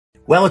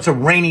Well, it's a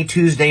rainy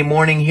Tuesday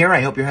morning here.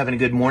 I hope you're having a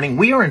good morning.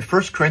 We are in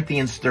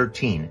 1Corinthians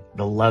 13,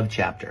 the love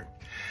chapter.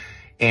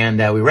 And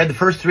we read the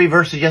first 3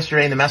 verses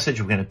yesterday in the message.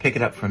 We're going to pick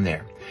it up from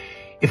there.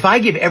 If I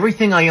give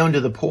everything I own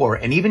to the poor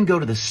and even go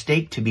to the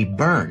stake to be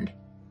burned,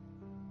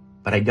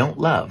 but I don't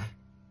love,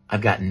 I've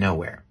gotten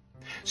nowhere.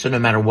 So no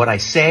matter what I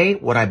say,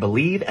 what I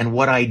believe, and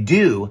what I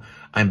do,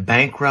 I'm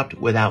bankrupt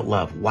without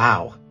love.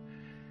 Wow.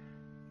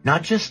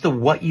 Not just the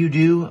what you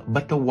do,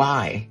 but the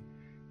why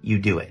you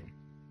do it.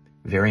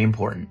 Very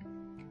important.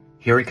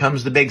 Here it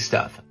comes, the big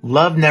stuff.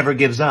 Love never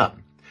gives up.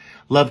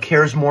 Love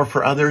cares more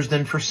for others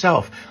than for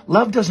self.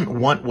 Love doesn't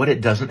want what it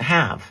doesn't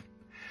have.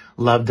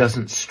 Love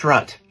doesn't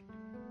strut,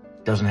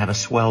 doesn't have a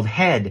swelled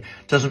head,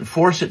 doesn't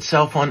force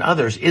itself on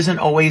others, isn't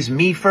always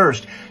me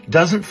first,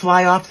 doesn't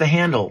fly off the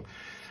handle,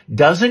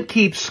 doesn't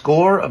keep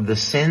score of the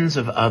sins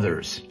of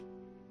others.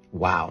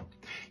 Wow.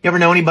 You ever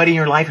know anybody in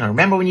your life?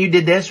 Remember when you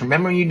did this?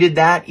 Remember when you did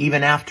that?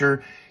 Even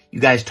after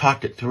you guys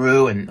talked it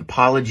through and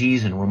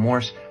apologies and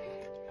remorse.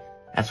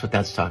 That's what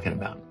that's talking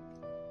about.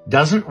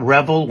 Doesn't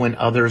revel when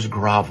others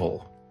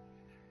grovel.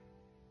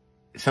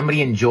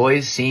 Somebody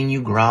enjoys seeing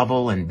you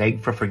grovel and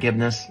beg for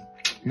forgiveness.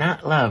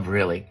 Not love,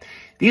 really.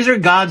 These are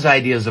God's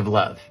ideas of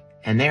love,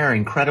 and they are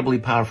incredibly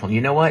powerful.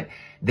 You know what?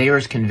 They are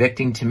as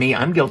convicting to me.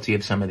 I'm guilty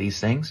of some of these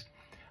things.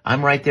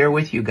 I'm right there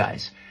with you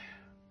guys.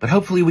 But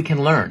hopefully we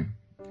can learn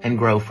and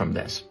grow from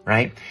this,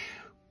 right?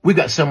 We've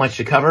got so much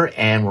to cover,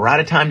 and we're out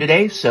of time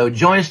today. So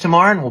join us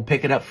tomorrow, and we'll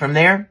pick it up from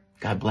there.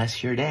 God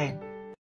bless your day.